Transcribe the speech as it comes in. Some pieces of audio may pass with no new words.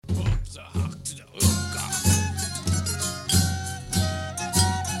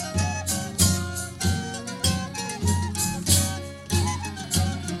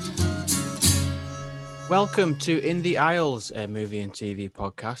Welcome to In the Aisles, a movie and TV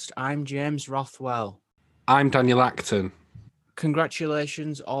podcast. I'm James Rothwell. I'm Daniel Acton.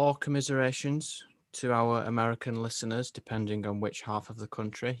 Congratulations or commiserations to our American listeners, depending on which half of the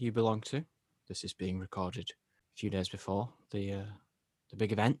country you belong to. This is being recorded a few days before the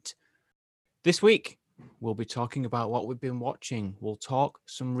big event. This week, we'll be talking about what we've been watching. We'll talk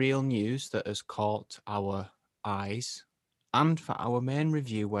some real news that has caught our eyes. And for our main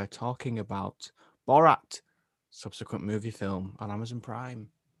review, we're talking about Borat, subsequent movie film on Amazon Prime.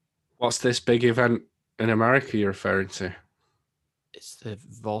 What's this big event in America you're referring to? It's the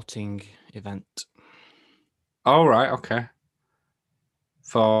voting event. Oh, right, okay.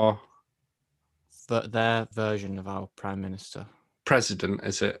 For their version of our Prime Minister. President,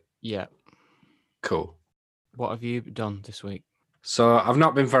 is it? Yeah. Cool. What have you done this week? So I've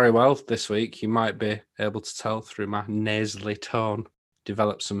not been very well this week. You might be able to tell through my nasally tone.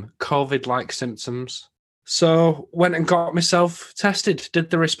 Developed some COVID-like symptoms. So went and got myself tested, did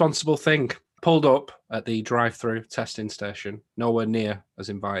the responsible thing. Pulled up at the drive-through testing station, nowhere near as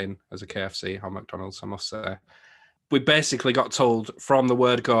inviting as a KFC or McDonald's, I must say. We basically got told from the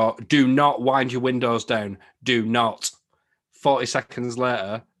word go, do not wind your windows down. Do not. 40 seconds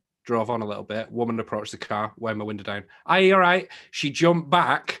later, drove on a little bit. Woman approached the car, wound my window down. Are you all right? She jumped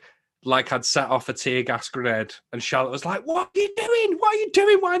back like I'd set off a tear gas grenade. And Charlotte was like, what are you doing? What are you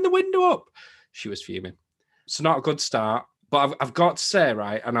doing? Wind the window up. She was fuming. So not a good start. But I've got to say,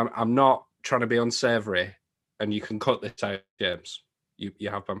 right, and I'm not trying to be unsavoury, and you can cut this out, James.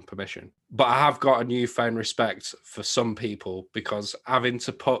 You have my permission. But I have got a newfound respect for some people, because having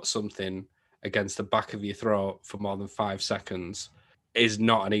to put something against the back of your throat for more than 5 seconds is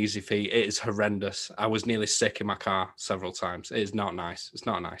not an easy feat. It is horrendous. I was nearly sick in my car several times. It is not nice. It's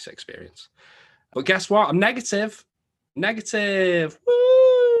not a nice experience. But guess what? I'm negative. Negative.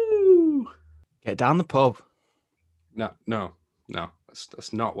 Woo! Get down the pub. No.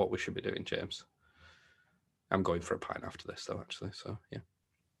 That's not what we should be doing, James. I'm going for a pint after this, though, actually. So, yeah.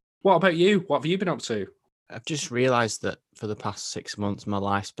 What about you? What have you been up to? I've just realised that for the past 6 months, my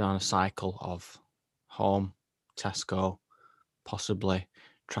life's been on a cycle of home, Tesco, possibly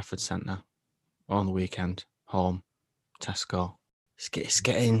Trafford Centre, on the weekend, home, Tesco. It's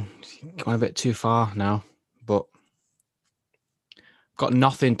getting going a bit too far now, but got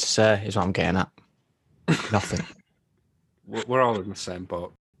nothing to say is what I'm getting at. Nothing. We're all in the same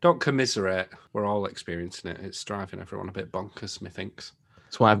boat. Don't commiserate. We're all experiencing it. It's driving everyone a bit bonkers, methinks.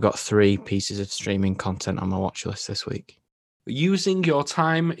 That's why I've got 3 pieces of streaming content on my watch list this week. Using your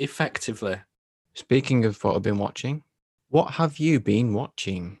time effectively. Speaking of what I've been watching, what have you been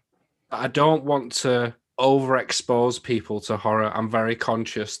watching? I don't want to overexpose people to horror. I'm very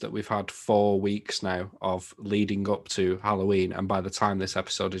conscious that we've had 4 weeks now of leading up to Halloween, and by the time this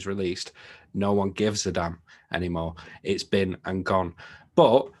episode is released, no one gives a damn anymore. It's been and gone.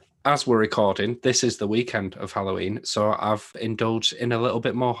 But as we're recording, this is the weekend of Halloween, so I've indulged in a little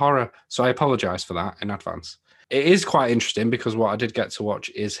bit more horror. So I apologise for that in advance. It is quite interesting because what I did get to watch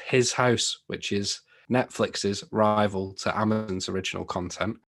is His House, which is Netflix's rival to Amazon's original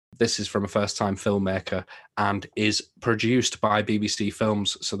content. This is from a first-time filmmaker and is produced by BBC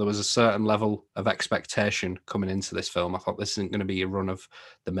Films, so there was a certain level of expectation coming into this film. I thought this isn't going to be a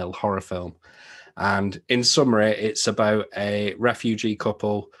run-of-the-mill horror film. And in summary, it's about a refugee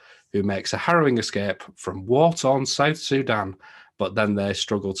couple who makes a harrowing escape from war-torn South Sudan, but then they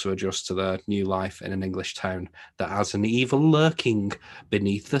struggle to adjust to their new life in an English town that has an evil lurking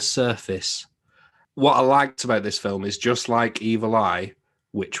beneath the surface. What I liked about this film is, just like Evil Eye,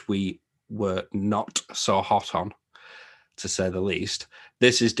 which we were not so hot on, to say the least,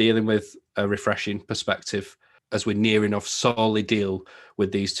 this is dealing with a refreshing perspective as we near enough solely deal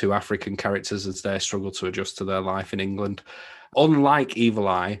with these 2 African characters as they struggle to adjust to their life in England. Unlike Evil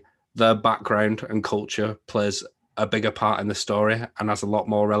Eye, their background and culture plays a bigger part in the story and has a lot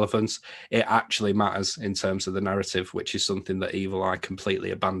more relevance. It actually matters in terms of the narrative, which is something that Evil Eye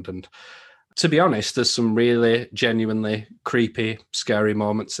completely abandoned. To be honest, there's some really genuinely creepy, scary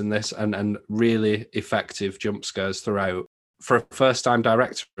moments in this and really effective jump scares throughout. For a first-time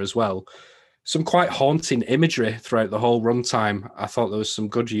director as well, some quite haunting imagery throughout the whole runtime. I thought there was some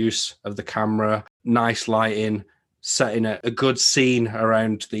good use of the camera, nice lighting, setting a good scene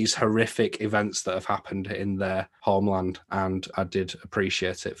around these horrific events that have happened in their homeland, and I did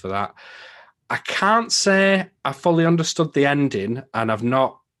appreciate it for that. I can't say I fully understood the ending, and I've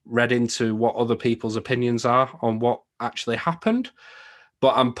not read into what other people's opinions are on what actually happened,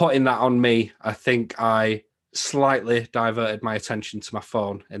 But I'm putting that on me. I think I slightly diverted my attention to my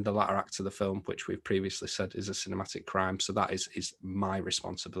phone in the latter act of the film, which we've previously said is a cinematic crime. So that is my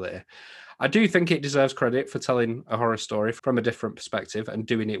responsibility. I do think it deserves credit for telling a horror story from a different perspective and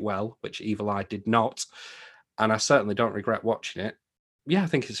doing it well, which Evil Eye did not. And I certainly don't regret watching it. Yeah, I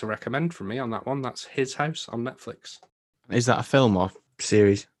think it's a recommend from me on that one. That's His House on Netflix. Is that a film or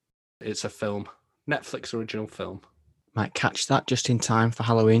series? It's a film, Netflix original film. Might catch that just in time for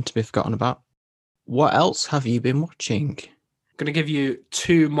Halloween to be forgotten about. What else have you been watching? I'm going to give you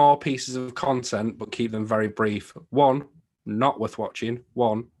 2 more pieces of content, but keep them very brief. 1, not worth watching.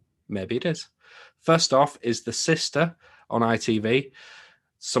 1, maybe it is. First off is The Sister on ITV.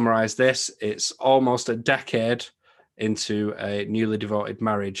 Summarize this. It's almost a decade into a newly devoted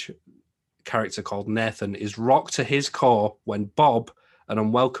marriage. A character called Nathan is rocked to his core when Bob, an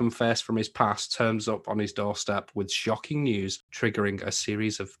unwelcome face from his past, turns up on his doorstep with shocking news, triggering a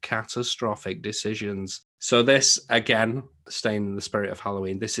series of catastrophic decisions. So this, again, staying in the spirit of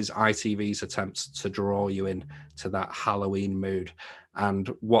Halloween, this is ITV's attempt to draw you in to that Halloween mood. And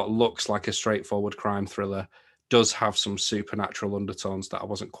what looks like a straightforward crime thriller does have some supernatural undertones that I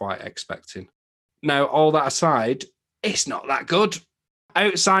wasn't quite expecting. Now, all that aside, it's not that good.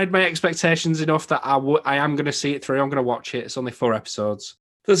 Outside my expectations enough that I am going to see it through. I'm going to watch it. It's only 4 episodes.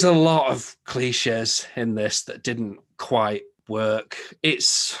 There's a lot of cliches in this that didn't quite work.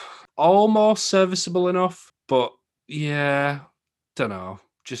 It's almost serviceable enough, but yeah, don't know.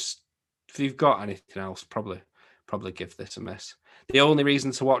 Just if you've got anything else, probably give this a miss. The only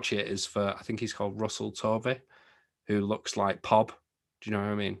reason to watch it is for, I think he's called Russell Tovey, who looks like Pob. Do you know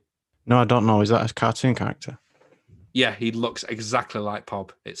what I mean? No, I don't know. Is that a cartoon character? Yeah, he looks exactly like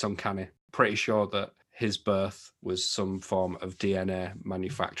Pob. It's uncanny. Pretty sure that his birth was some form of DNA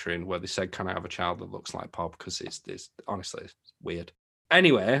manufacturing where they said, can I have a child that looks like Pob? Because it's honestly, it's weird.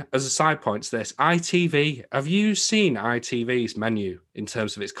 Anyway, as a side point to this, ITV, have you seen ITV's menu in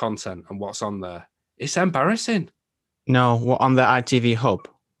terms of its content and what's on there? It's embarrassing. No, what on the ITV hub?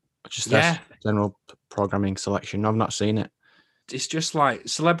 Just Yeah. their general programming selection. No, I've not seen it. It's just like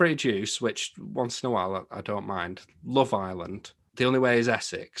Celebrity Juice, which once in a while I don't mind. Love Island. The Only Way is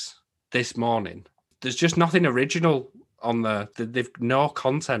Essex. This Morning. There's just nothing original on there. They've no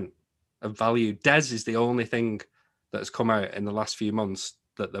content of value. Des is the only thing that's come out in the last few months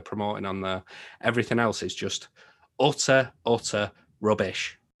that they're promoting on there. Everything else is just utter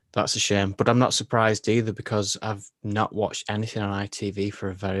rubbish. That's a shame, but I'm not surprised either because I've not watched anything on ITV for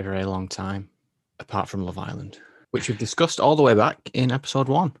a very, very long time, apart from Love Island, which we've discussed all the way back in episode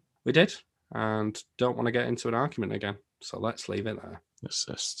 1. We did, and don't want to get into an argument again, so let's leave it there. Let's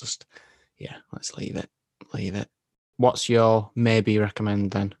leave it. Leave it. What's your maybe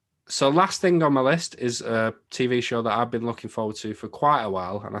recommend then? So last thing on my list is a TV show that I've been looking forward to for quite a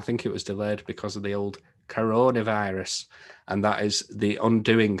while, and I think it was delayed because of the old coronavirus, and that is The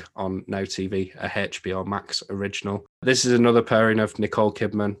Undoing on Now TV, a HBO Max original. This is another pairing of Nicole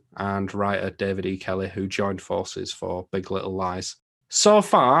Kidman and writer David E. Kelly, who joined forces for Big Little Lies. So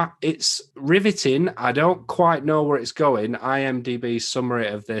far, it's riveting. I don't quite know where it's going. IMDb's summary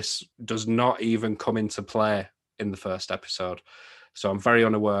of this does not even come into play in the first episode, so I'm very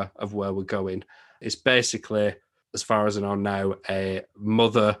unaware of where we're going. It's basically, as far as I know now, a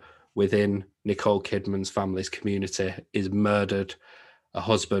mother within Nicole Kidman's family's community is murdered. A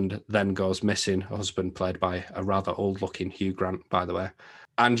husband then goes missing. A husband played by a rather old-looking Hugh Grant, by the way.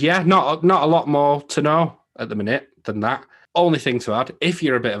 And yeah, not a lot more to know at the minute than that. Only thing to add, if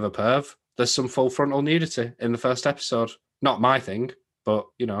you're a bit of a perv, there's some full frontal nudity in the first episode. Not my thing, but,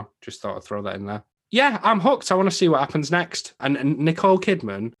 just thought I'd throw that in there. Yeah, I'm hooked. I want to see what happens next. And Nicole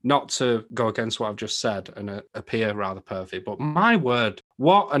Kidman, not to go against what I've just said and appear rather perfect, but my word,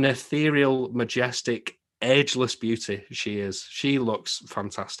 what an ethereal, majestic, ageless beauty she is. She looks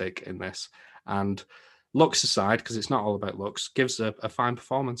fantastic in this. And looks aside, because it's not all about looks, gives a fine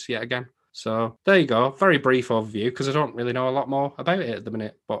performance yet again. So there you go. Very brief overview, because I don't really know a lot more about it at the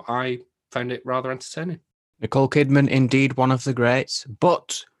minute, but I found it rather entertaining. Nicole Kidman, indeed one of the greats,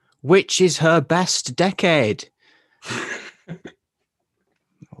 but which is her best decade? I'll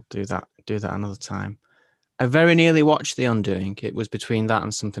do that another time. I very nearly watched The Undoing. It was between that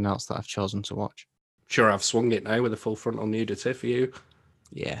and something else that I've chosen to watch. Sure, I've swung it now with a full frontal nudity for you.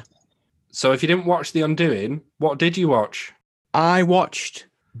 Yeah. So if you didn't watch The Undoing, what did you watch? I watched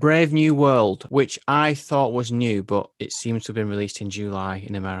Brave New World, which I thought was new, but it seems to have been released in July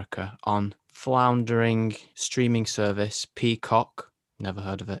in America on floundering streaming service Peacock. Never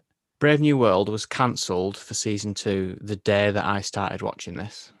heard of it. Brave New World was cancelled for season 2 the day that I started watching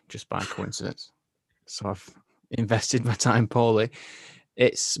this, just by coincidence. So I've invested my time poorly.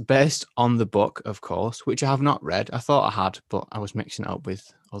 It's based on the book, of course, which I have not read. I thought I had, but I was mixing it up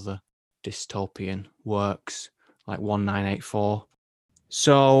with other dystopian works like 1984.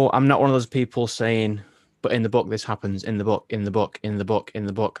 So I'm not one of those people saying, but in the book this happens, in the book, in the book, in the book, in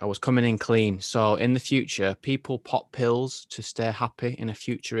the book. I was coming in clean. So in the future, people pop pills to stay happy in a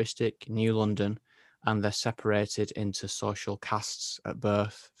futuristic New London, and they're separated into social castes at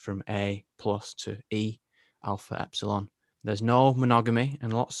birth from A plus to E, Alpha, Epsilon. There's no monogamy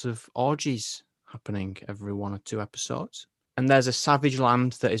and lots of orgies happening every 1 or 2 episodes. And there's a savage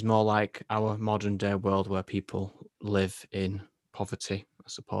land that is more like our modern day world where people live in poverty, I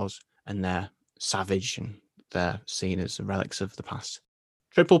suppose, and they're savage and they're seen as relics of the past.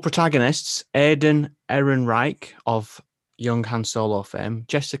 Triple protagonists: Aiden Ehrenreich of young Han Solo fame,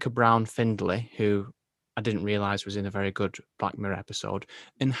 Jessica Brown Findlay, who I didn't realise was in a very good Black Mirror episode,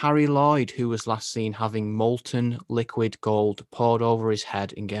 and Harry Lloyd, who was last seen having molten liquid gold poured over his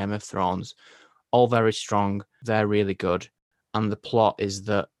head in Game of Thrones. All very strong. They're really good. And the plot is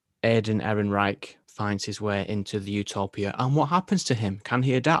that Aiden Ehrenreich finds his way into the utopia. And what happens to him? Can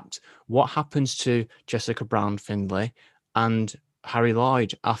he adapt? What happens to Jessica Brown Findlay and Harry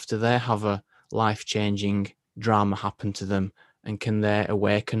Lloyd after they have a life-changing drama happen to them? And can they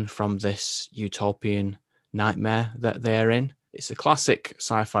awaken from this utopian nightmare that they're in? It's a classic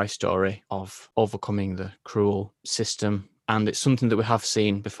sci-fi story of overcoming the cruel system. And it's something that we have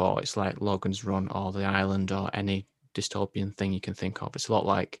seen before. It's like Logan's Run or The Island or any dystopian thing you can think of. It's a lot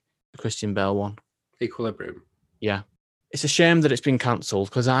like the Christian Bale one. Equilibrium. Yeah. It's a shame that it's been cancelled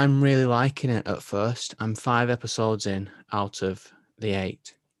because I'm really liking it at first. I'm 5 episodes in out of the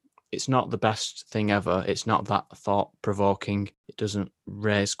 8. It's not the best thing ever. It's not that thought-provoking. It doesn't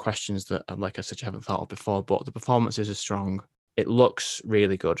raise questions that, like I said, you haven't thought of before, but the performances are strong. It looks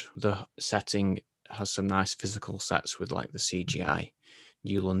really good. The setting has some nice physical sets with like the CGI,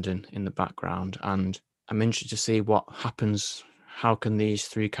 New London in the background, and I'm interested to see what happens. How can these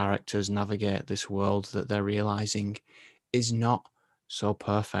 3 characters navigate this world that they're realizing is not so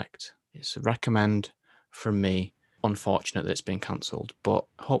perfect? It's a recommend from me. Unfortunate that it's been cancelled, but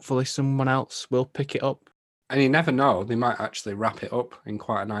hopefully someone else will pick it up. And you never know, they might actually wrap it up in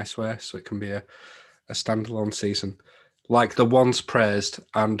quite a nice way, so it can be a standalone season. Like the once praised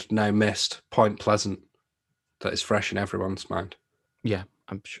and now missed Point Pleasant that is fresh in everyone's mind. Yeah,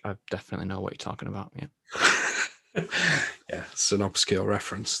 I definitely know what you're talking about. Yeah. Yeah, it's an obscure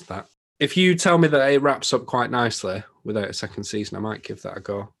reference, that. If you tell me that it wraps up quite nicely without a second season, I might give that a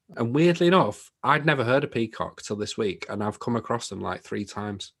go. And weirdly enough, I'd never heard of Peacock till this week, and I've come across them like 3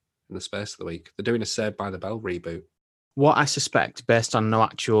 times in the space of the week. They're doing a Saved by the Bell reboot. What I suspect, based on no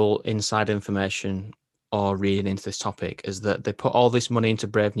actual inside information or reading into this topic, is that they put all this money into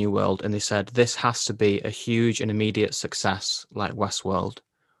Brave New World and they said this has to be a huge and immediate success like Westworld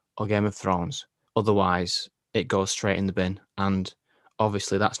or Game of Thrones. Otherwise, it goes straight in the bin. And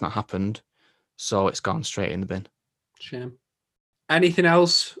obviously that's not happened, so it's gone straight in the bin. Shame. Anything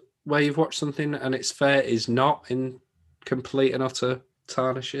else where you've watched something and its fate is not in complete and utter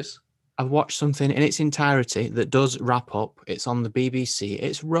tarnishes? I've watched something in its entirety that does wrap up. It's on the BBC.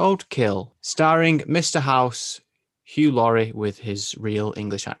 It's Roadkill, starring Mr. House, Hugh Laurie with his real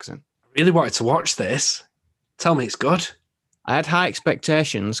English accent. I really wanted to watch this. Tell me it's good. I had high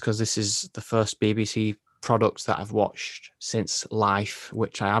expectations because this is the first BBC product that I've watched since Life,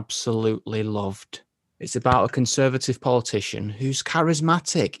 which I absolutely loved. It's about a conservative politician who's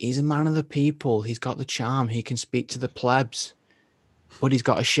charismatic. He's a man of the people. He's got the charm. He can speak to the plebs. But he's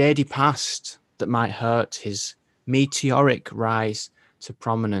got a shady past that might hurt his meteoric rise to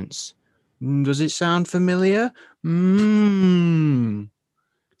prominence. Does it sound familiar? It's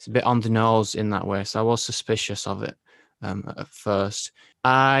a bit on the nose in that way, so I was suspicious of it at first.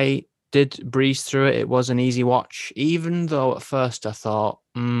 I did breeze through it. It was an easy watch, even though at first I thought,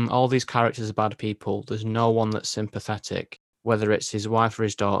 all these characters are bad people. There's no one that's sympathetic, whether it's his wife or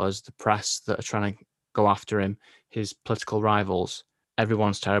his daughters, the press that are trying to go after him, his political rivals.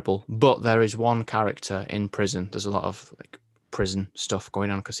 Everyone's terrible. But there is one character in prison. There's a lot of like prison stuff going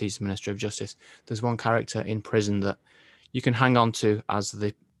on because he's the Minister of Justice. There's one character in prison that you can hang on to as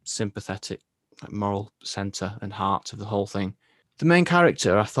the sympathetic, like, moral center and heart of the whole thing. The main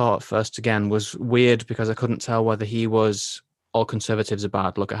character, I thought at first, again, was weird because I couldn't tell whether he was all conservatives are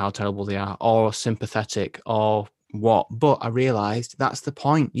bad, look at how terrible they are, or sympathetic, or what. But I realised that's the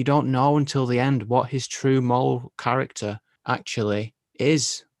point. You don't know until the end what his true moral character actually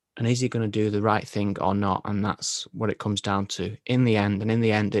is. And is he going to do the right thing or not? And that's what it comes down to in the end. And in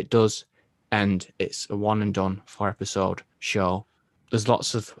the end, it does end. It's a one and done 4-episode show. There's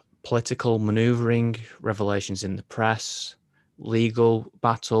lots of political maneuvering, revelations in the press, legal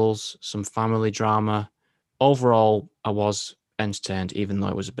battles, some family drama. Overall, I was entertained, even though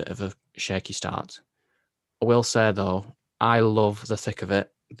it was a bit of a shaky start. I will say, though, I love the thick of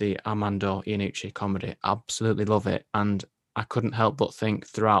it, the Armando Iannucci comedy. Absolutely love it. And I couldn't help but think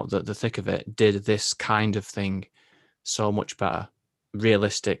throughout that the thick of it did this kind of thing so much better.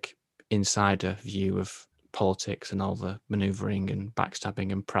 Realistic insider view of politics and all the maneuvering and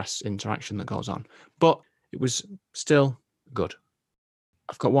backstabbing and press interaction that goes on. But it was still good.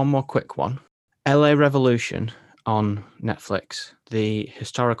 I've got one more quick one. LA Revolution on Netflix, the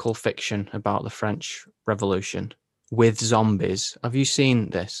historical fiction about the French Revolution with zombies. Have you seen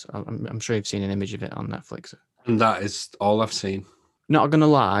this? I'm sure you've seen an image of it on Netflix. And that is all I've seen. Not going to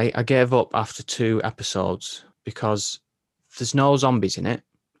lie, I gave up after 2 episodes because there's no zombies in it,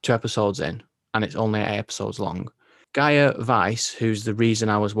 2 episodes in, and it's only 8 episodes long. Gaia Weiss, who's the reason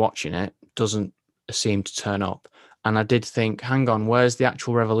I was watching it, doesn't seem to turn up. And I did think, hang on, where's the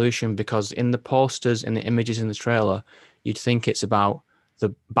actual revolution? Because in the posters, in the images in the trailer, you'd think it's about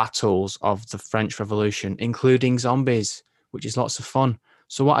the battles of the French Revolution, including zombies, which is lots of fun.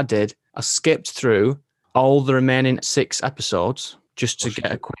 So what I did, I skipped through all the remaining 6 episodes just to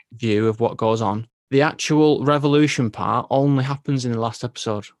get a quick view of what goes on. The actual revolution part only happens in the last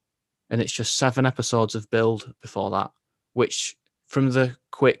episode. And it's just 7 episodes of build before that, which from the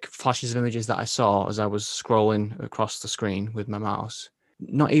quick flashes of images that I saw as I was scrolling across the screen with my mouse,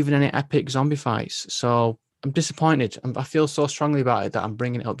 not even any epic zombie fights. So I'm disappointed. I feel so strongly about it that I'm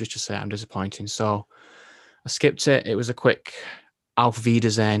bringing it up just to say I'm disappointed. So I skipped it. It was a quick Auf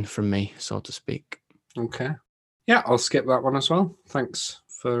Wiedersehen from me, so to speak. Okay. Yeah, I'll skip that one as well. Thanks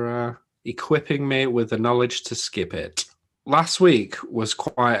for equipping me with the knowledge to skip it. Last week was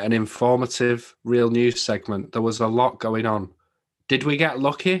quite an informative real news segment. There was a lot going on. Did we get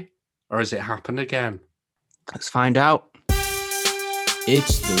lucky, or has it happened again? Let's find out.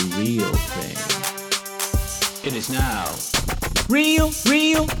 It's the real thing. It is now real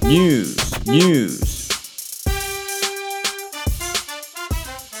news.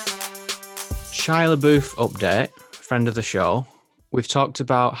 Shia LaBeouf update, friend of the show. We've talked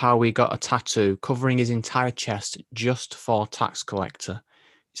about how we got a tattoo covering his entire chest just for Tax Collector.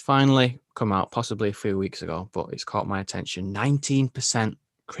 It's finally come out, possibly a few weeks ago, but it's caught my attention. 19%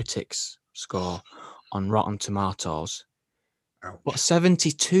 critics score on Rotten Tomatoes, Ouch. but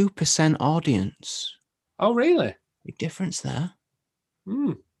 72% audience. Oh, really? Big difference there.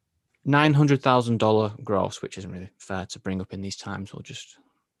 Mm. $900,000 gross, which isn't really fair to bring up in these times. We'll just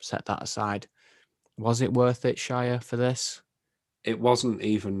set that aside. Was it worth it, Shia, for this? It wasn't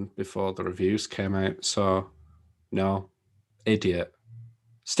even before the reviews came out, so no. Idiot.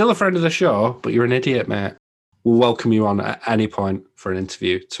 Still a friend of the show, but you're an idiot, mate. We'll welcome you on at any point for an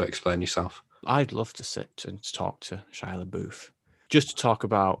interview to explain yourself. I'd love to sit and talk to Shia LaBeouf. Just to talk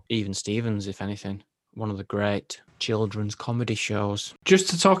about Even Stevens, if anything. One of the great children's comedy shows. Just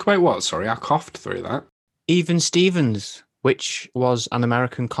to talk about what? Sorry, I coughed through that. Even Stevens, which was an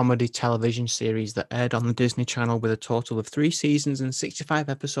American comedy television series that aired on the Disney Channel with a total of 3 seasons and 65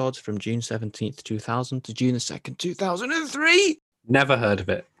 episodes from June 17th, 2000 to June 2nd, 2003. Never heard of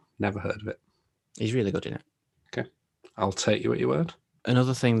it. He's really good in it. Okay. I'll take you at your word.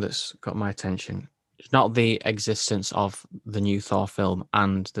 Another thing that's got my attention is not the existence of the new Thor film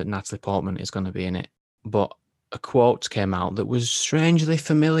and that Natalie Portman is going to be in it, but a quote came out that was strangely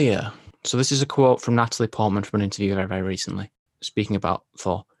familiar. So this is a quote from Natalie Portman from an interview very, very recently, speaking about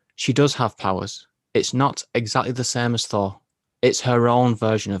Thor. She does have powers. It's not exactly the same as Thor. It's her own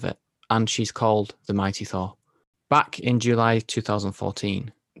version of it, and she's called the Mighty Thor. Back in July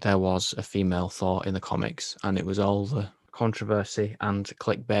 2014, there was a female Thor in the comics, and it was all the controversy and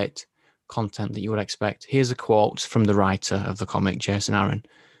clickbait content that you would expect. Here's a quote from the writer of the comic, Jason Aaron.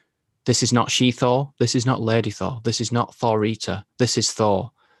 This is not She-Thor. This is not Lady Thor. This is not Thor-Rita. This is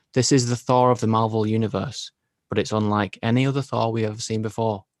Thor. This is the Thor of the Marvel Universe, but it's unlike any other Thor we've ever seen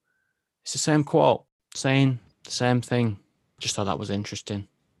before. It's the same quote, saying the same thing. Just thought that was interesting.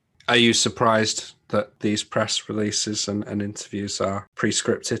 Are you surprised that these press releases and interviews are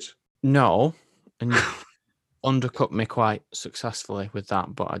pre-scripted? No, and you undercut me quite successfully with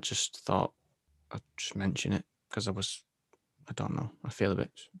that, but I just thought I'd just mention it because I don't know, I feel a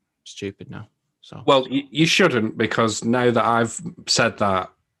bit stupid now. So well, you shouldn't, because now that I've said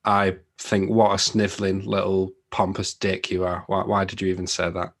that, I think what a snivelling little pompous dick you are. Why did you even say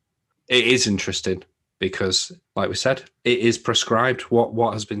that? It is interesting because, like we said, it is prescribed.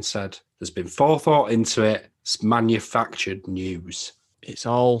 What has been said, there's been forethought into it. It's manufactured news. It's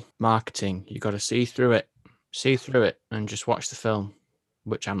all marketing. You got to see through it and just watch the film,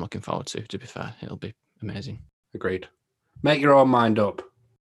 which I'm looking forward to be fair. It'll be amazing. Agreed. Make your own mind up.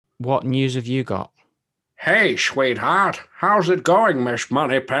 What news have you got? Hey, sweetheart, how's it going, Miss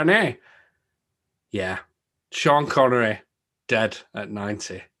Moneypenny? Yeah, Sean Connery, dead at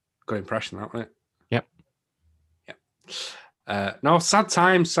 90. Good impression, that, wasn't it? Yep. No, sad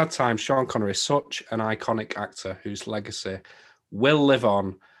times. Sean Connery is such an iconic actor whose legacy will live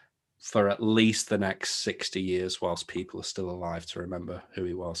on for at least the next 60 years whilst people are still alive to remember who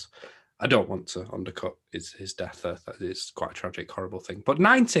he was. I don't want to undercut his death. That is quite a tragic, horrible thing. But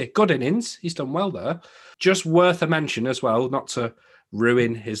 90, good innings. He's done well there. Just worth a mention as well, not to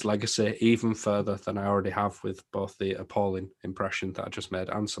ruin his legacy even further than I already have with both the appalling impression that I just made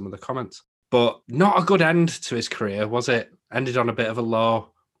and some of the comments. But not a good end to his career, was it? Ended on a bit of a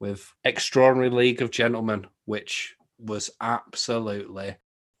low with Extraordinary League of Gentlemen, which was absolutely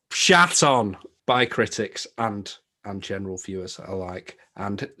shat on by critics and general viewers alike.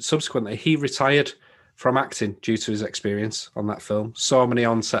 And subsequently, he retired from acting due to his experience on that film. So many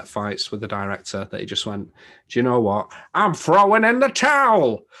on-set fights with the director that he just went, do you know what? I'm throwing in the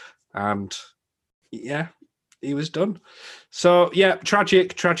towel. And yeah, he was done. So yeah,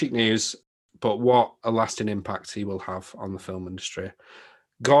 tragic news, but what a lasting impact he will have on the film industry.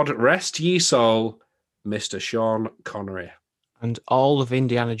 God rest ye soul, Mr. Sean Connery. And all of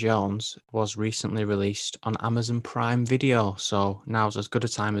Indiana Jones was recently released on Amazon Prime Video, so now's as good a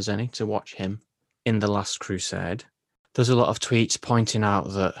time as any to watch him in The Last Crusade. There's a lot of tweets pointing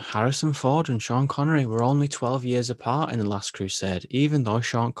out that Harrison Ford and Sean Connery were only 12 years apart in The Last Crusade, even though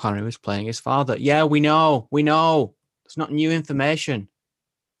Sean Connery was playing his father. Yeah, we know. It's not new information.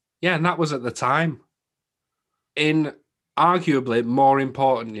 Yeah, and that was at the time. In arguably more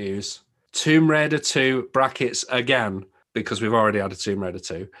important news, Tomb Raider 2 brackets again, because we've already had a Tomb Raider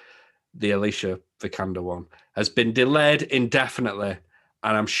 2, the Alicia Vikander one, has been delayed indefinitely.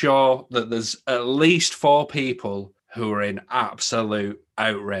 And I'm sure that there's at least 4 people who are in absolute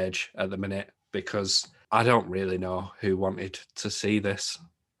outrage at the minute because I don't really know who wanted to see this.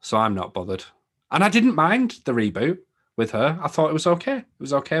 So I'm not bothered. And I didn't mind the reboot with her. I thought it was okay. It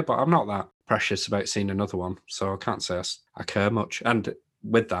was okay, but I'm not that precious about seeing another one. So I can't say I care much. And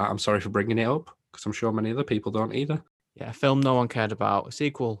with that, I'm sorry for bringing it up because I'm sure many other people don't either. Yeah, a film no one cared about, a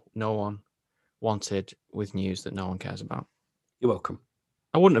sequel no one wanted, with news that no one cares about. You're welcome.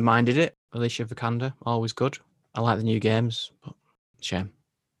 I wouldn't have minded it. Alicia Vikander, always good. I like the new games, but shame.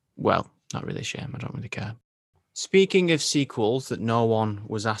 Well, not really a shame. I don't really care. Speaking of sequels that no one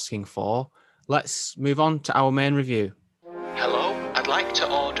was asking for, let's move on to our main review. Hello, I'd like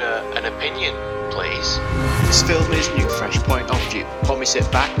to order an opinion, please. This film is new, fresh point of view. When we sit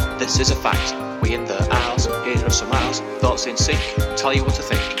back, this is a fact. We in the aisles, here are some aisles, thoughts in sync, tell you what to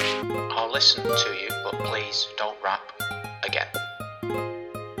think. I'll listen to you, but please don't rap again.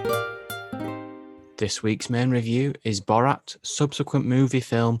 This week's main review is Borat, subsequent movie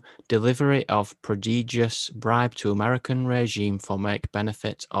film, delivery of prodigious bribe to American regime for make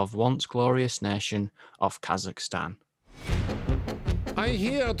benefit of once glorious nation of Kazakhstan. I'm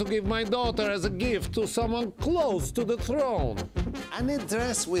here to give my daughter as a gift to someone close to the throne. I need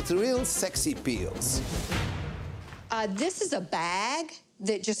dress with real sexy peels. This is a bag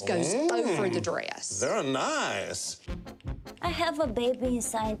that just goes over the dress. They're nice. I have a baby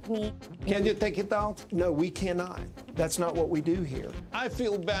inside me. Can you take it out? No, we cannot. That's not what we do here. I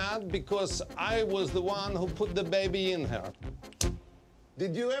feel bad because I was the one who put the baby in her.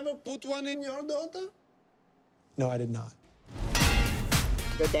 Did you ever put one in your daughter? No, I did not.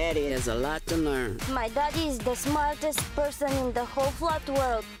 The daddy has a lot to learn. My daddy is the smartest person in the whole flat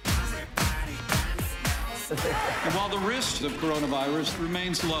world. While the risk of coronavirus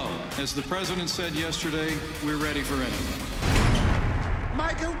remains low, as the president said yesterday, we're ready for anything.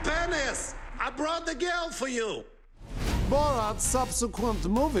 Michael Penis, I brought the girl for you. Borat's subsequent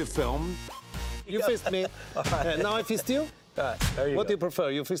movie film. You fist me. Now I fist you? There you What go. do you prefer?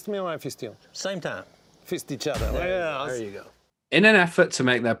 You fist me or I fist you? Same time. Fist each other. There you go. In an effort to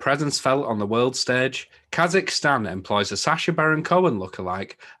make their presence felt on the world stage, Kazakhstan employs a Sacha Baron Cohen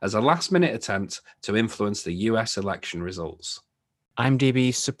lookalike as a last-minute attempt to influence the US election results.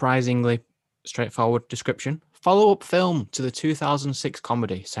 IMDb's surprisingly straightforward description. Follow-up film to the 2006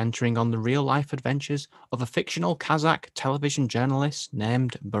 comedy centering on the real-life adventures of a fictional Kazakh television journalist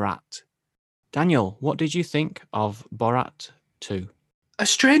named Borat. Daniel, what did you think of Borat 2? A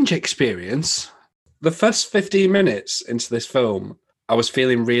strange experience. The first 15 minutes into this film, I was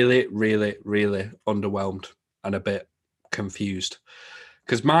feeling really, really, really underwhelmed and a bit confused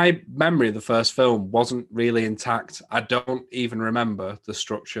because my memory of the first film wasn't really intact. I don't even remember the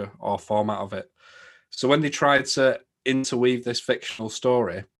structure or format of it. So when they tried to interweave this fictional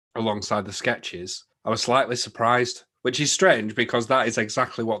story alongside the sketches, I was slightly surprised which is strange because that is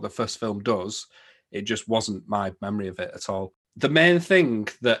exactly what the first film does. It just wasn't my memory of it at all. The main thing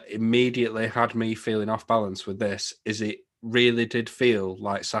that immediately had me feeling off balance with this is it really did feel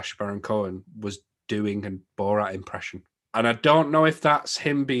like Sacha Baron Cohen was doing a Borat impression. And I don't know if that's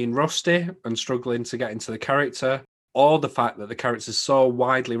him being rusty and struggling to get into the character, or the fact that the character is so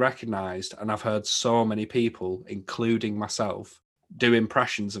widely recognised, and I've heard so many people, including myself, do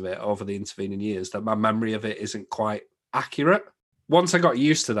impressions of it over the intervening years that my memory of it isn't quite accurate. Once I got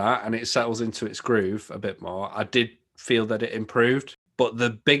used to that and it settles into its groove a bit more, I did feel that it improved. But the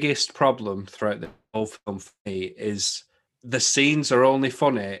biggest problem throughout the whole film for me is the scenes are only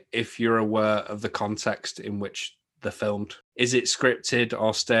funny if you're aware of the context in which they're filmed. Is it scripted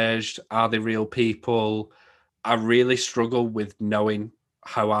or staged? Are they real people? I really struggle with knowing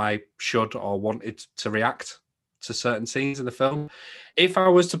how I should or wanted to react to certain scenes in the film. If I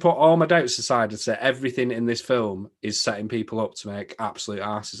was to put all my doubts aside and say everything in this film is setting people up to make absolute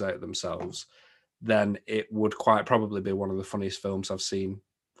asses out of themselves, then it would quite probably be one of the funniest films I've seen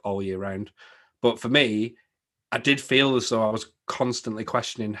all year round. But for me, I did feel as though I was constantly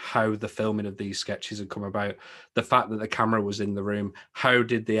questioning how the filming of these sketches had come about, the fact that the camera was in the room, how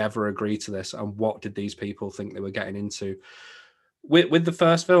did they ever agree to this, and what did these people think they were getting into? With the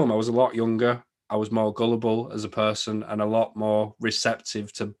first film, I was a lot younger. I was more gullible as a person and a lot more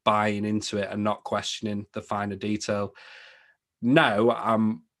receptive to buying into it and not questioning the finer detail. Now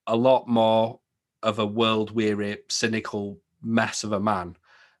I'm a lot more of a world-weary, cynical mess of a man.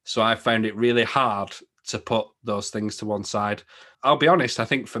 So I found it really hard to put those things to one side. I'll be honest, I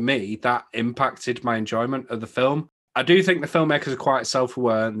think for me, that impacted my enjoyment of the film. I do think the filmmakers are quite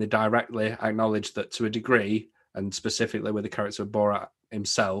self-aware and they directly acknowledge that to a degree, and specifically with the character of Borat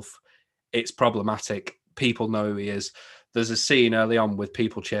himself, it's problematic. People know who he is. There's a scene early on with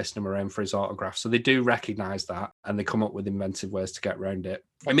people chasing him around for his autograph. So they do recognise that and they come up with inventive ways to get around it.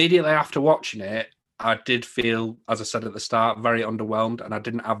 Immediately after watching it, I did feel, as I said at the start, very underwhelmed and I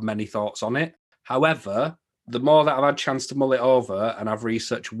didn't have many thoughts on it. However, the more that I've had a chance to mull it over and I've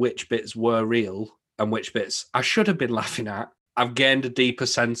researched which bits were real and which bits I should have been laughing at, I've gained a deeper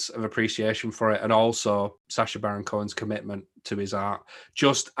sense of appreciation for it, and also Sacha Baron Cohen's commitment to his art.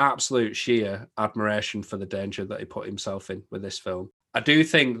 Just absolute sheer admiration for the danger that he put himself in with this film. I do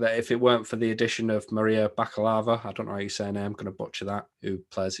think that if it weren't for the addition of Maria Bakalova, I don't know how you say her name, I'm going to butcher that, who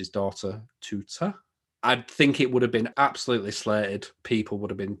plays his daughter, Tuta, I think it would have been absolutely slated. People would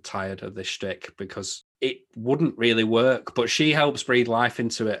have been tired of this shtick because it wouldn't really work, but she helps breathe life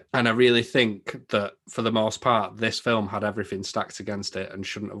into it. And I really think that for the most part, this film had everything stacked against it and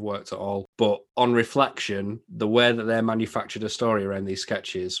shouldn't have worked at all. But on reflection, the way that they manufactured a story around these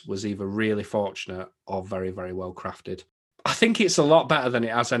sketches was either really fortunate or very, very well crafted. I think it's a lot better than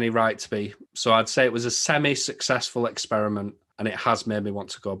it has any right to be. So I'd say it was a semi-successful experiment, and it has made me want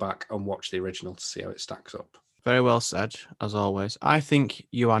to go back and watch the original to see how it stacks up. Very well said, as always. I think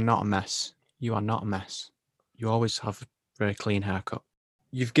you are not a mess. You are not a mess. You always have a very clean haircut.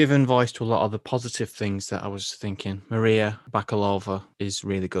 You've given voice to a lot of the positive things that I was thinking. Maria Bakalova is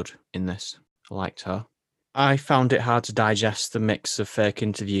really good in this. I liked her. I found it hard to digest the mix of fake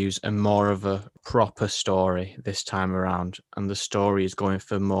interviews and more of a proper story this time around. And the story is going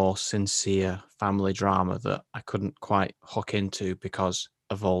for more sincere family drama that I couldn't quite hook into because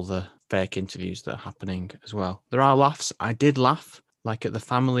of all the fake interviews that are happening as well. There are laughs. I did laugh, like at the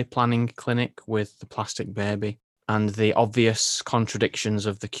family planning clinic with the plastic baby and the obvious contradictions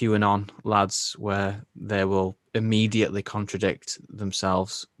of the QAnon lads where they will immediately contradict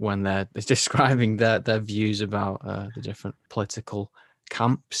themselves when they're describing their views about the different political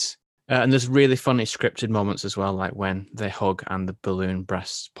camps. And there's really funny scripted moments as well, like when they hug and the balloon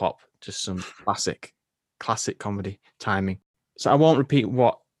breasts pop. Just some classic comedy timing. So I won't repeat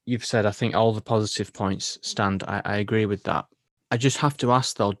what you've said. I think all the positive points stand. I agree with that. I just have to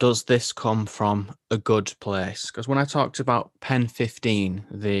ask, though, does this come from a good place? Because when I talked about Pen 15,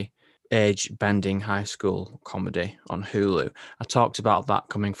 the age-bending high school comedy on Hulu, I talked about that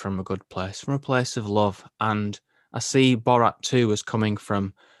coming from a good place, from a place of love. And I see Borat 2 as coming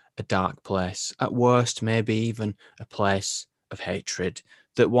from a dark place. At worst, maybe even a place of hatred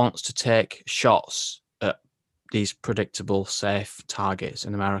that wants to take shots at these predictable, safe targets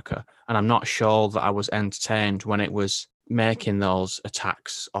in America. And I'm not sure that I was entertained when it was making those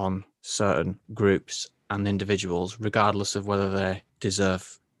attacks on certain groups and individuals, regardless of whether they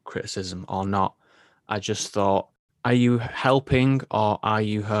deserve criticism or not. I just thought, are you helping or are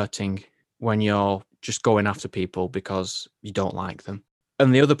you hurting when you're just going after people because you don't like them?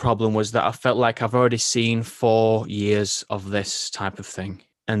 And the other problem was that I felt like I've already seen 4 years of this type of thing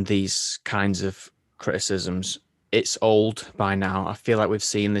and these kinds of criticisms it's old by now. I feel like we've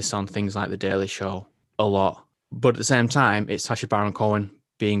seen this on things like The Daily Show a lot. But at the same time, it's Sacha Baron Cohen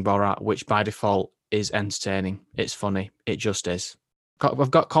being Borat, which by default is entertaining. It's funny. It just is.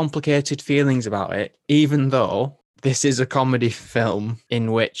 I've got complicated feelings about it, even though this is a comedy film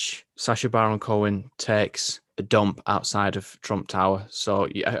in which Sacha Baron Cohen takes a dump outside of Trump Tower. So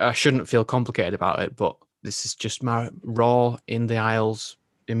I shouldn't feel complicated about it, but this is just my raw, in the aisles,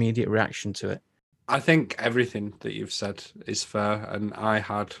 immediate reaction to it. I think everything that you've said is fair, and I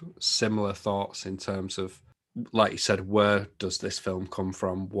had similar thoughts in terms of, like you said, where does this film come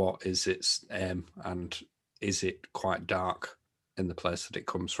from? What is its aim? And is it quite dark in the place that it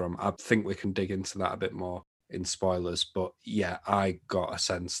comes from? I think we can dig into that a bit more in spoilers, but yeah, I got a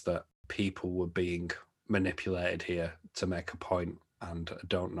sense that people were being manipulated here to make a point, and I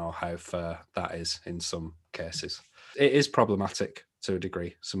don't know how fair that is in some cases. It is problematic to a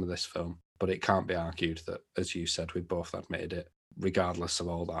degree, some of this film, but it can't be argued that, as you said, we both admitted it, regardless of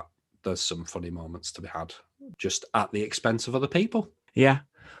all that, there's some funny moments to be had, just at the expense of other people. Yeah,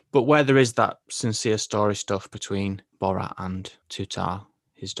 but where there is that sincere story stuff between Borat and Tutar,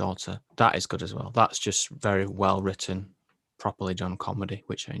 his daughter, that is good as well. That's just very well written, properly done comedy,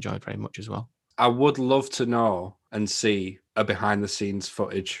 which I enjoyed very much as well. I would love to know and see a behind the scenes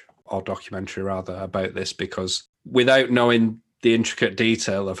footage or documentary rather about this, because without knowing the intricate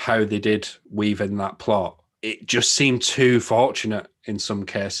detail of how they did weave in that plot, it just seemed too fortunate in some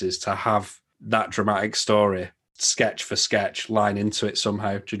cases to have that dramatic story, sketch for sketch, line into it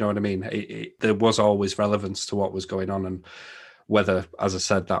somehow. Do you know what I mean? There was always relevance to what was going on, and whether, as I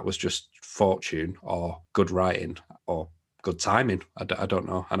said, that was just fortune or good writing or good timing, I don't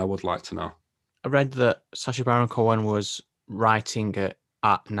know, and I would like to know. I read that Sacha Baron Cohen was writing it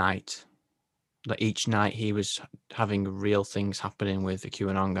at night. That each night he was having real things happening with the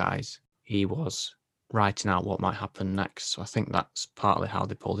QAnon guys. He was writing out what might happen next. So I think that's partly how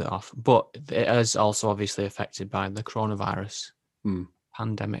they pulled it off. But it is also obviously affected by the coronavirus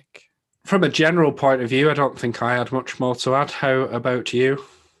pandemic. From a general point of view, I don't think I had much more to add. How about you?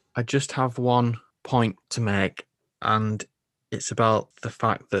 I just have one point to make, and it's about the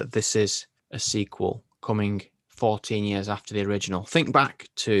fact that this is a sequel coming 14 years after the original. Think back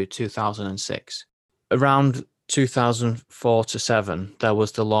to 2006. Around 2004 to 7, there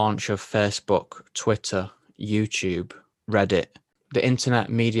was the launch of Facebook, Twitter, YouTube, Reddit. The internet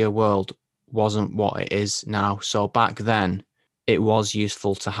media world wasn't what it is now. So back then, it was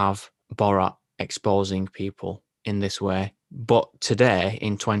useful to have Borat exposing people in this way. But today,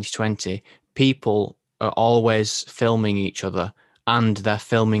 in 2020, people are always filming each other, and they're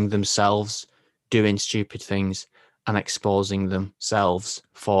filming themselves doing stupid things and exposing themselves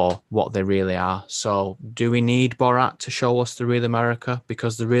for what they really are. So do we need Borat to show us the real America?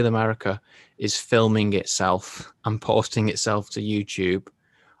 Because the real America is filming itself and posting itself to YouTube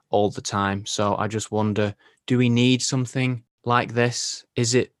all the time. So I just wonder, do we need something like this?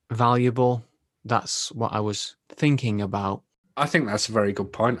 Is it valuable? That's what I was thinking about. I think that's a very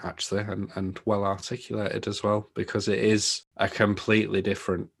good point, actually, and well articulated as well, because it is a completely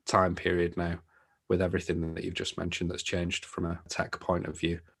different time period now, with everything that you've just mentioned that's changed from a tech point of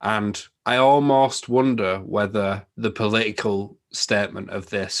view. And I almost wonder whether the political statement of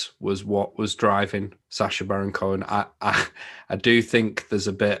this was what was driving Sacha Baron Cohen. I do think there's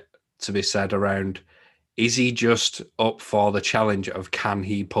a bit to be said around, is he just up for the challenge of can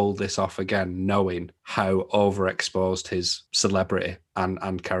he pull this off again, knowing how overexposed his celebrity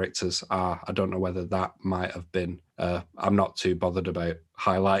and characters are? I don't know whether that might have been, I'm not too bothered about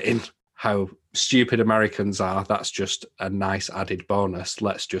highlighting how stupid Americans are. That's just a nice added bonus.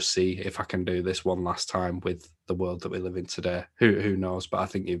 Let's just see if I can do this one last time with the world that we live in today. Who knows? But I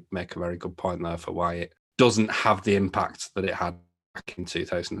think you make a very good point there for why it doesn't have the impact that it had back in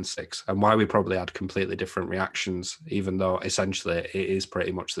 2006, and why we probably had completely different reactions, even though essentially it is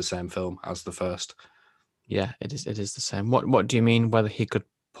pretty much the same film as the first. Yeah, it is the same. What do you mean whether he could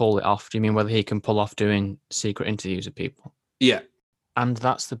pull it off? Do you mean whether he can pull off doing secret interviews with people? Yeah. And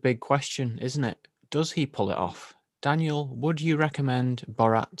that's the big question, isn't it? Does he pull it off? Daniel, would you recommend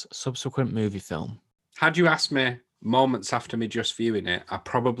Borat's subsequent movie film? Had you asked me moments after me just viewing it, I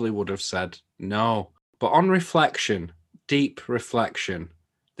probably would have said no. But on reflection, deep reflection,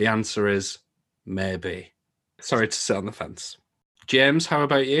 the answer is maybe. Sorry to sit on the fence. James, how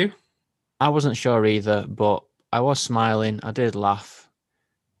about you? I wasn't sure either, but I was smiling. I did laugh.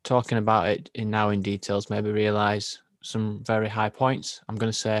 Talking about it in details made me realise some very high points. I'm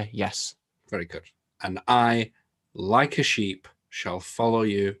going to say yes. Very good. And I, like a sheep, shall follow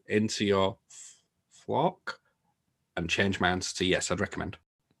you into your flock and change my answer to yes, I'd recommend.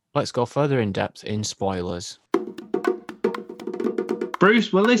 Let's go further in depth in spoilers.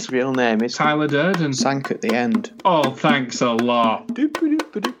 Bruce Willis. Real name is Tyler Durden. sank at the end. Oh, thanks a lot.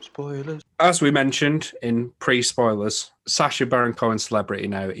 Spoilers. As we mentioned in pre-spoilers, Sacha Baron Cohen celebrity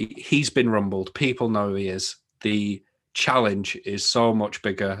now. He's been rumbled. People know who he is. The challenge is so much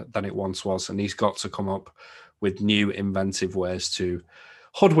bigger than it once was, and he's got to come up with new inventive ways to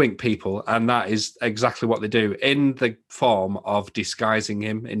hoodwink people, and that is exactly what they do in the form of disguising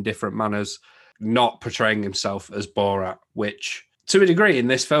him in different manners, not portraying himself as Borat, which to a degree in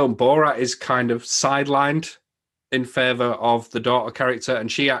this film, Borat is kind of sidelined in favor of the daughter character, and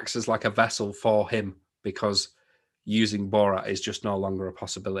she acts as like a vessel for him because using Borat is just no longer a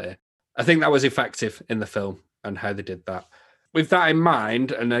possibility. I think that was effective in the film and how they did that. With that in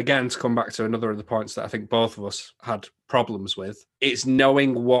mind, and again, to come back to another of the points that I think both of us had problems with, it's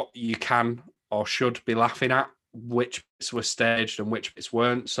knowing what you can or should be laughing at, which bits were staged and which bits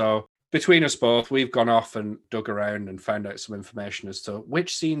weren't. So between us both, we've gone off and dug around and found out some information as to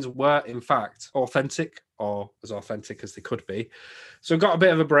which scenes were, in fact, authentic or as authentic as they could be. So we've got a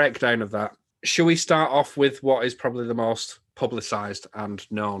bit of a breakdown of that. Shall we start off with what is probably the most publicised and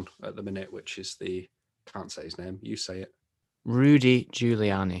known at the minute, which is the, can't say his name, you say it. Rudy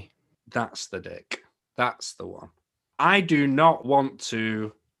Giuliani. That's the dick. That's the one. I do not want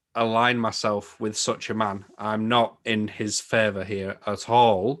to align myself with such a man. I'm not in his favour here at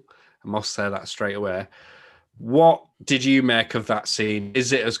all. I must say that straight away. What did you make of that scene?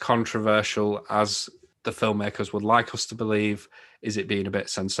 Is it as controversial as the filmmakers would like us to believe? Is it being a bit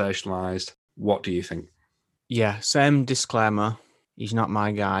sensationalised? What do you think? Yeah, same disclaimer. He's not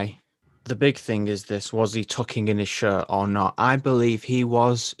my guy. The big thing is this, was he tucking in his shirt or not? I believe he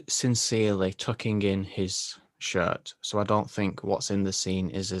was sincerely tucking in his shirt. So I don't think what's in the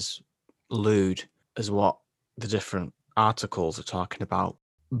scene is as lewd as what the different articles are talking about.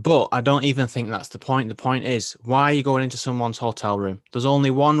 But I don't even think that's the point. The point is, why are you going into someone's hotel room? There's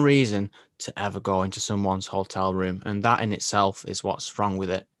only one reason to ever go into someone's hotel room, and that in itself is what's wrong with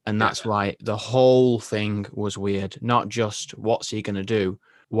it. And that's why the whole thing was weird. Not just what's he going to do?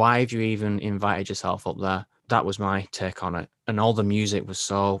 Why have you even invited yourself up there? That was my take on it. And all the music was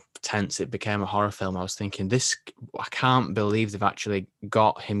so tense, it became a horror film. I was thinking, I can't believe they've actually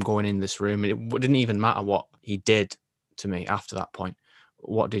got him going in this room. It didn't even matter what he did to me after that point.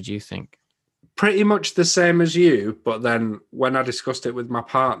 What did you think? Pretty much the same as you, but then when I discussed it with my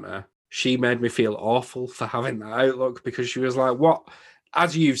partner, she made me feel awful for having that outlook because she was like, what?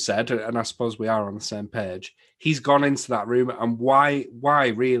 As you've said, and I suppose we are on the same page, he's gone into that room, and why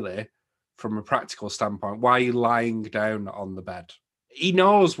really, from a practical standpoint, why are you lying down on the bed? He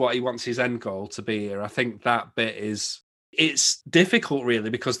knows what he wants his end goal to be here. I think that bit it's difficult really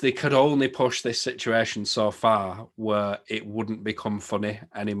because they could only push this situation so far where it wouldn't become funny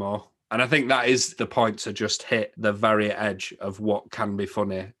anymore. And I think that is the point, to just hit the very edge of what can be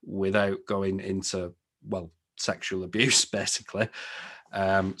funny without going into, well, sexual abuse, basically.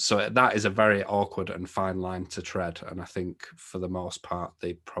 So that is a very awkward and fine line to tread. And I think for the most part,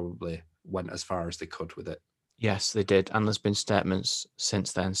 they probably went as far as they could with it. Yes, they did. And there's been statements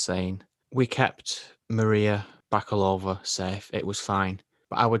since then saying, we kept Maria Bakalova safe. It was fine.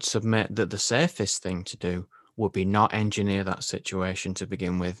 But I would submit that the safest thing to do would be not engineer that situation to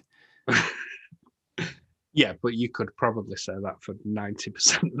begin with. Yeah, but you could probably say that for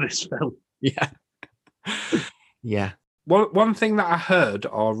 90% of this film. Yeah. Yeah. One thing that I heard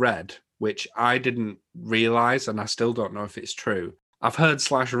or read, which I didn't realise, and I still don't know if it's true, I've heard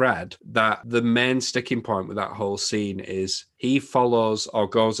 / read that the main sticking point with that whole scene is he follows or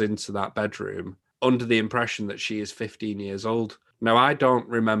goes into that bedroom under the impression that she is 15 years old. Now, I don't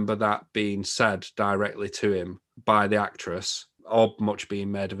remember that being said directly to him by the actress or much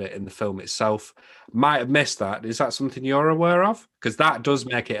being made of it in the film itself. Might have missed that. Is that something you're aware of? Because that does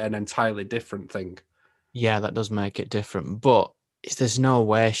make it an entirely different thing. Yeah, that does make it different. But there's no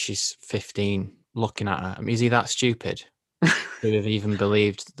way she's 15 looking at her. I mean, is he that stupid to have even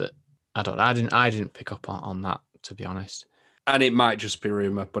believed that? I didn't pick up on that, to be honest. And it might just be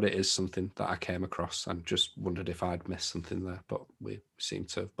rumour, but it is something that I came across and just wondered if I'd missed something there. But we seem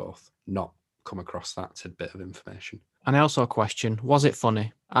to have both not come across that tidbit of information. And I also question, was it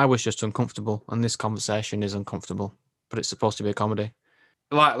funny? I was just uncomfortable, and this conversation is uncomfortable, but it's supposed to be a comedy.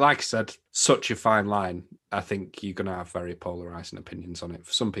 Like I said, such a fine line. I think you're going to have very polarising opinions on it.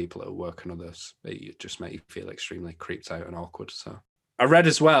 For some people, it'll work, and others, it just make you feel extremely creeped out and awkward. So I read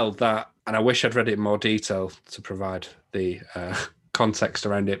as well that, and I wish I'd read it in more detail to provide the context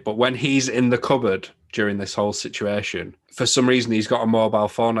around it, but when he's in the cupboard during this whole situation, for some reason he's got a mobile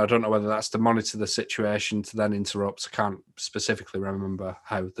phone. I don't know whether that's to monitor the situation to then interrupt. I can't specifically remember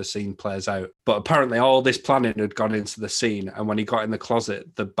how the scene plays out, but apparently all this planning had gone into the scene, and when he got in the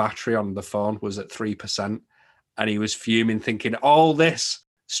closet, the battery on the phone was at 3%, and he was fuming, thinking all this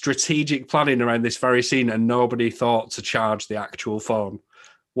strategic planning around this very scene and nobody thought to charge the actual phone.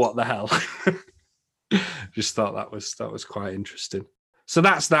 What the hell? Just thought that was quite interesting. So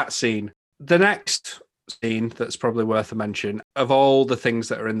that's that scene. The next scene that's probably worth a mention, of all the things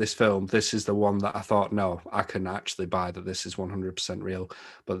that are in this film, this is the one that I thought, no, I can actually buy that this is 100% real.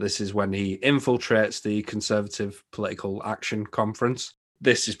 But this is when he infiltrates the Conservative Political Action Conference.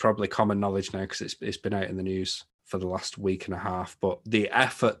 This is probably common knowledge now because it's been out in the news for the last week and a half, but the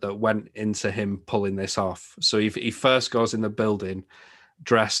effort that went into him pulling this off. So he first goes in the building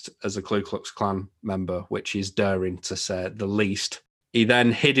dressed as a Ku Klux Klan member, which is daring to say the least. He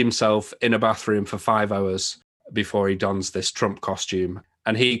then hid himself in a bathroom for 5 hours before he dons this Trump costume,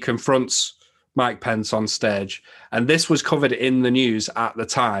 and he confronts Mike Pence on stage. And this was covered in the news at the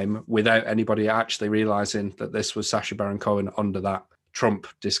time without anybody actually realizing that this was Sacha Baron Cohen under that Trump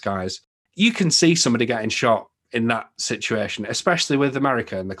disguise. You can see somebody getting shot in that situation, especially with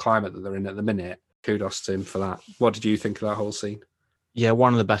America and the climate that they're in at the minute. Kudos to him for that. What did you think of that whole scene? Yeah,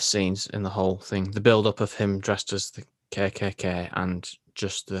 one of the best scenes in the whole thing. The build-up of him dressed as the KKK and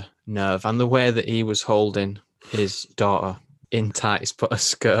just the nerve and the way that he was holding his daughter in tights but a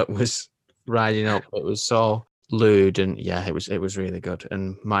skirt was riding up. It was so lewd, and yeah, it was really good.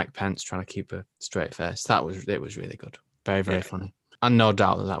 And Mike Pence trying to keep a straight face. It was really good. Very, very funny. And no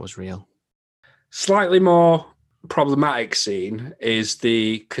doubt that was real. Slightly more problematic scene is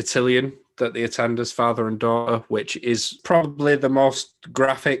the cotillion that they attend as father and daughter, which is probably the most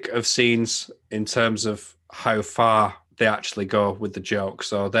graphic of scenes in terms of how far they actually go with the joke.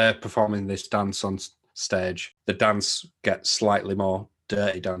 So they're performing this dance on stage. The dance gets slightly more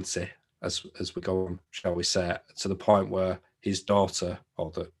dirty dancey as we go on, shall we say, to the point where his daughter, or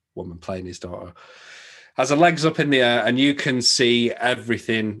the woman playing his daughter, has her legs up in the air, and you can see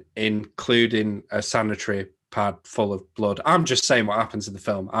everything, including a sanitary pad full of blood. I'm just saying what happens in the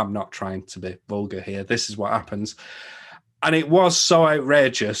film. I'm not trying to be vulgar here. This is what happens. And it was so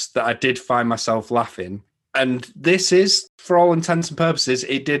outrageous that I did find myself laughing. And this is, for all intents and purposes,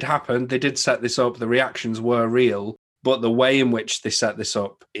 it did happen. They did set this up. The reactions were real. But the way in which they set this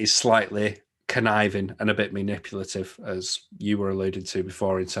up is slightly conniving and a bit manipulative, as you were alluded to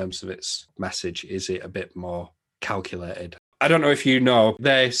before in terms of its message. Is it a bit more calculated? I don't know if you know,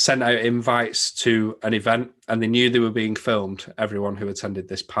 they sent out invites to an event and they knew they were being filmed, everyone who attended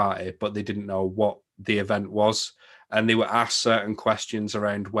this party, but they didn't know what the event was. And they were asked certain questions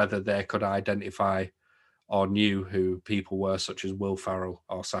around whether they could identify or knew who people were, such as Will Ferrell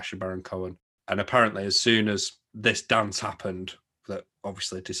or Sacha Baron Cohen. And apparently, as soon as this dance happened, that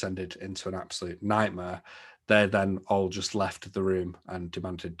obviously descended into an absolute nightmare, they then all just left the room and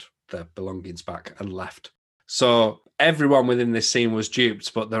demanded their belongings back and left. So everyone within this scene was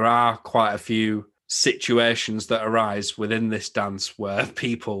duped, but there are quite a few situations that arise within this dance where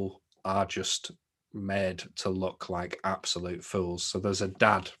people are just made to look like absolute fools. So there's a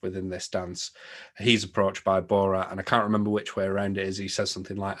dad within this dance. He's approached by Borat, and I can't remember which way around it is. He says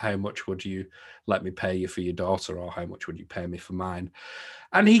something like, how much would you let me pay you for your daughter, or how much would you pay me for mine?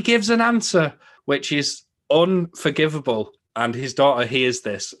 And he gives an answer which is unforgivable. And his daughter hears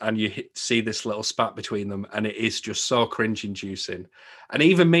this, and you see this little spat between them, and it is just so cringe-inducing. And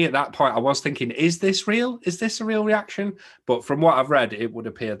even me at that point, I was thinking, is this real? Is this a real reaction? But from what I've read, it would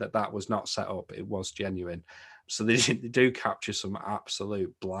appear that that was not set up. It was genuine. So they do capture some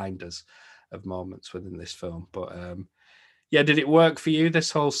absolute blinders of moments within this film. But yeah, did it work for you,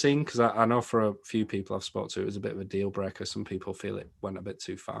 this whole scene? Because I know for a few people I've spoken to, it was a bit of a deal breaker. Some people feel it went a bit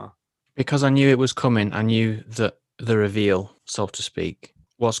too far. Because I knew it was coming. I knew that the reveal, so to speak,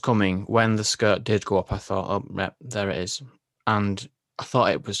 was coming. When the skirt did go up, I thought, oh, yep, there it is. And I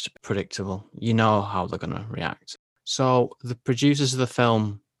thought it was predictable. You know how they're going to react. So the producers of the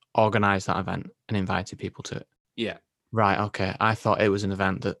film organised that event and invited people to it. Yeah. Right, okay. I thought it was an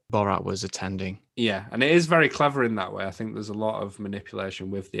event that Borat was attending. Yeah, and it is very clever in that way. I think there's a lot of manipulation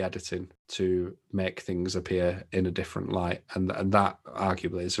with the editing to make things appear in a different light. And that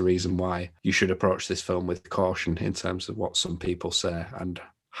arguably is a reason why you should approach this film with caution in terms of what some people say and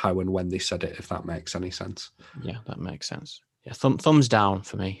how and when they said it, if that makes any sense. Yeah, that makes sense. Yeah, thumbs down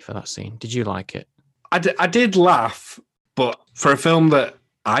for me for that scene. Did you like it? I did laugh, but for a film that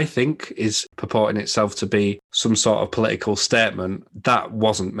I think is purporting itself to be some sort of political statement, that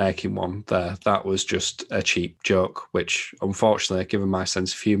wasn't making one there. That was just a cheap joke, which unfortunately, given my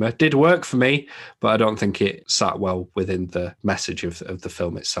sense of humour, did work for me, but I don't think it sat well within the message of the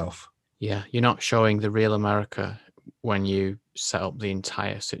film itself. Yeah, you're not showing the real America when you set up the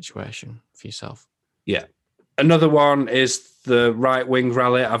entire situation for yourself. Yeah. Another one is the right-wing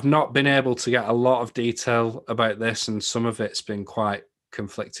rally. I've not been able to get a lot of detail about this, and some of it's been quite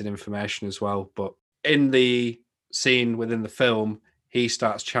conflicting information as well. But in the scene within the film, he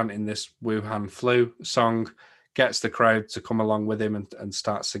starts chanting this Wuhan flu song, gets the crowd to come along with him and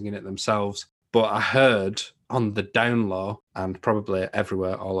start singing it themselves. But I heard on the down low, and probably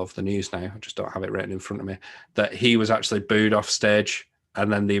everywhere all over the news now, I just don't have it written in front of me, that he was actually booed off stage, and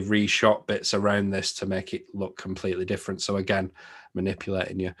then they reshot bits around this to make it look completely different. So again,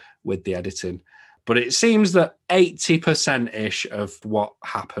 manipulating you with the editing. But it seems that 80%-ish of what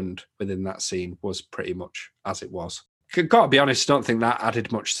happened within that scene was pretty much as it was. Got to be honest, I don't think that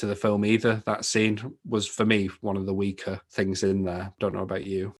added much to the film either. That scene was, for me, one of the weaker things in there. Don't know about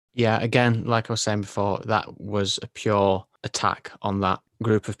you. Yeah, again, like I was saying before, that was a pure attack on that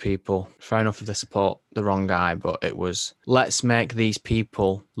group of people. Fair enough if they support the wrong guy, but it was, let's make these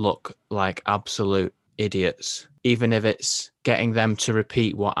people look like absolute idiots, even if it's getting them to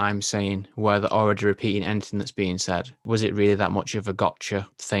repeat what I'm saying, where they're already repeating anything that's being said. Was it really that much of a gotcha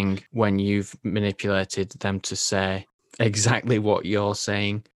thing when you've manipulated them to say exactly what you're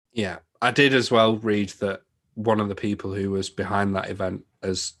saying? Yeah, I did as well read that one of the people who was behind that event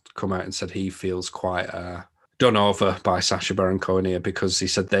has come out and said he feels quite done over by Sacha Baron Cohen here, because he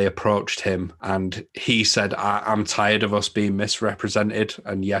said they approached him and he said, I'm tired of us being misrepresented,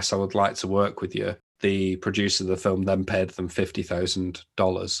 and yes, I would like to work with you. The producer of the film then paid them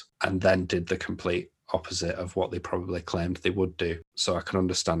 $50,000 and then did the complete opposite of what they probably claimed they would do. So I can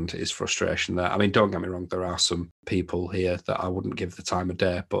understand his frustration there. I mean, don't get me wrong, there are some people here that I wouldn't give the time of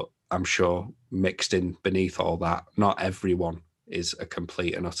day, but I'm sure mixed in beneath all that, not everyone is a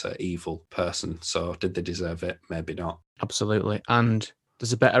complete and utter evil person. So did they deserve it? Maybe not. Absolutely. And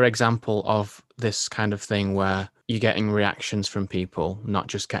there's a better example of this kind of thing where you're getting reactions from people, not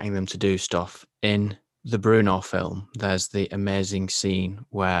just getting them to do stuff. In the Bruno film, there's the amazing scene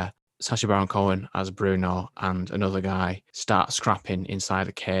where Sacha Baron Cohen as Bruno and another guy start scrapping inside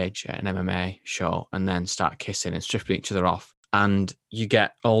a cage at an MMA show and then start kissing and stripping each other off. And you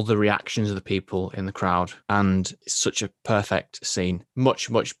get all the reactions of the people in the crowd. And it's such a perfect scene. Much,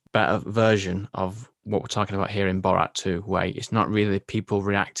 much better version of what we're talking about here in Borat 2, where it's not really people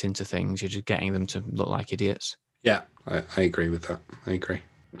reacting to things. You're just getting them to look like idiots. Yeah, I agree with that. I agree.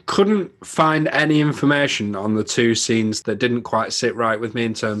 Couldn't find any information on the two scenes that didn't quite sit right with me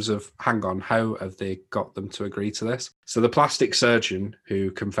in terms of, hang on, how have they got them to agree to this? So the plastic surgeon who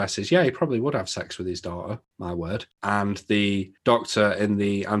confesses, yeah, he probably would have sex with his daughter, my word, and the doctor in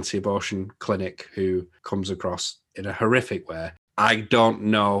the anti-abortion clinic who comes across in a horrific way. I don't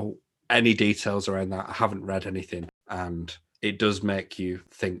know any details around that. I haven't read anything, and it does make you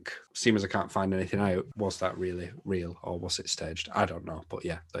think, seeing as I can't find anything out, was that really real or was it staged? I don't know. But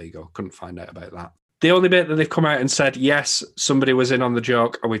yeah, there you go. Couldn't find out about that. The only bit that they've come out and said, yes, somebody was in on the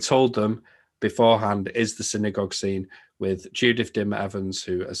joke, and we told them beforehand, is the synagogue scene with Judith Dimmer Evans,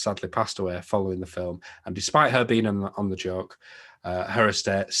 who has sadly passed away following the film. And despite her being on the joke, her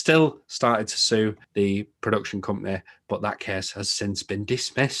estate still started to sue the production company, but that case has since been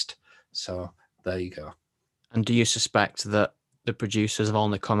dismissed. So there you go. And do you suspect that the producers have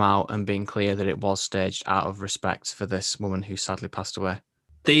only come out and been clear that it was staged out of respect for this woman who sadly passed away?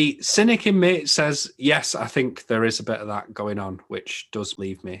 The cynic in me says, yes, I think there is a bit of that going on, which does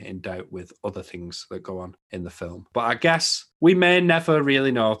leave me in doubt with other things that go on in the film. But I guess we may never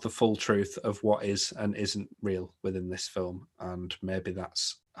really know the full truth of what is and isn't real within this film. And maybe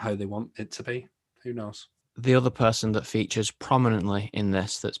that's how they want it to be. Who knows? The other person that features prominently in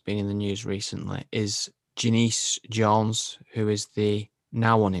this that's been in the news recently is Janice Jones, who is the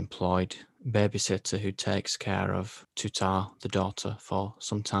now unemployed babysitter who takes care of Tutar, the daughter, for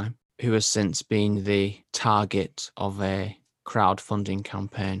some time, who has since been the target of a crowdfunding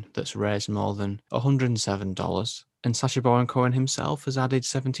campaign that's raised more than $107. And Sacha Baron Cohen himself has added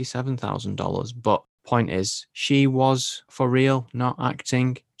 $77,000. But point is, she was for real, not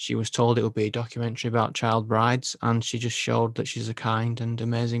acting. She was told it would be a documentary about child brides, and she just showed that she's a kind and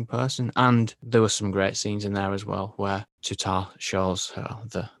amazing person. And there were some great scenes in there as well, where Tutar shows her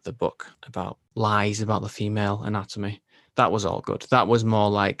the book about lies about the female anatomy. That was all good. That was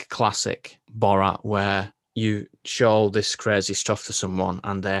more like classic Borat, where you show this crazy stuff to someone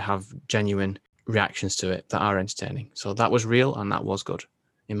and they have genuine reactions to it that are entertaining. So that was real and that was good.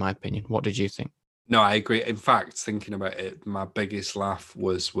 in my opinion. What did you think? No, I agree. In fact, thinking about it, my biggest laugh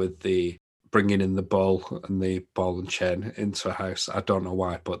was with the bringing in the ball and the ball and chain into a house. I don't know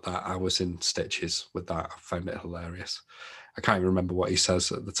why, but that I was in stitches with that. I found it hilarious. I can't even remember what he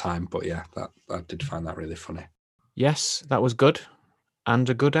says at the time, but yeah, that I did find that really funny. Yes, that was good. And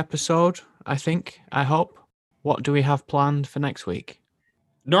a good episode, I think, I hope. What do we have planned for next week?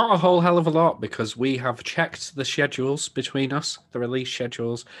 Not a whole hell of a lot, because we have checked the schedules between us, the release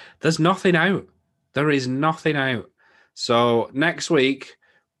schedules. There's nothing out. There is nothing out. So next week,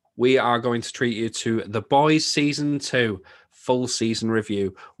 we are going to treat you to The Boys Season 2 full season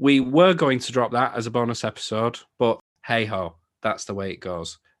review. We were going to drop that as a bonus episode, but hey-ho, that's the way it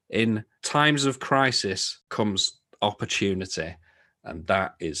goes. In times of crisis comes opportunity, and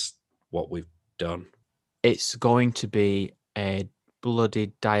that is what we've done. It's going to be a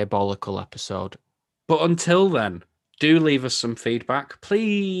bloody diabolical episode. But until then, do leave us some feedback.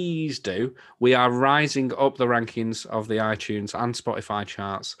 Please do. We are rising up the rankings of the iTunes and Spotify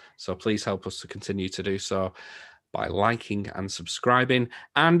charts, so please help us to continue to do so by liking and subscribing.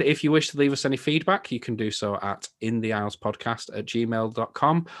 And if you wish to leave us any feedback, you can do so at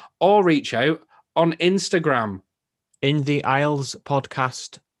intheislespodcast@gmail.com or reach out on Instagram. In the Isles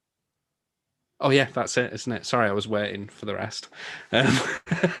Podcast. Oh, yeah, that's it, isn't it? Sorry, I was waiting for the rest.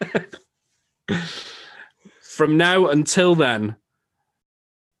 From now until then,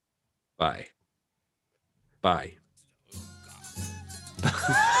 bye. Bye.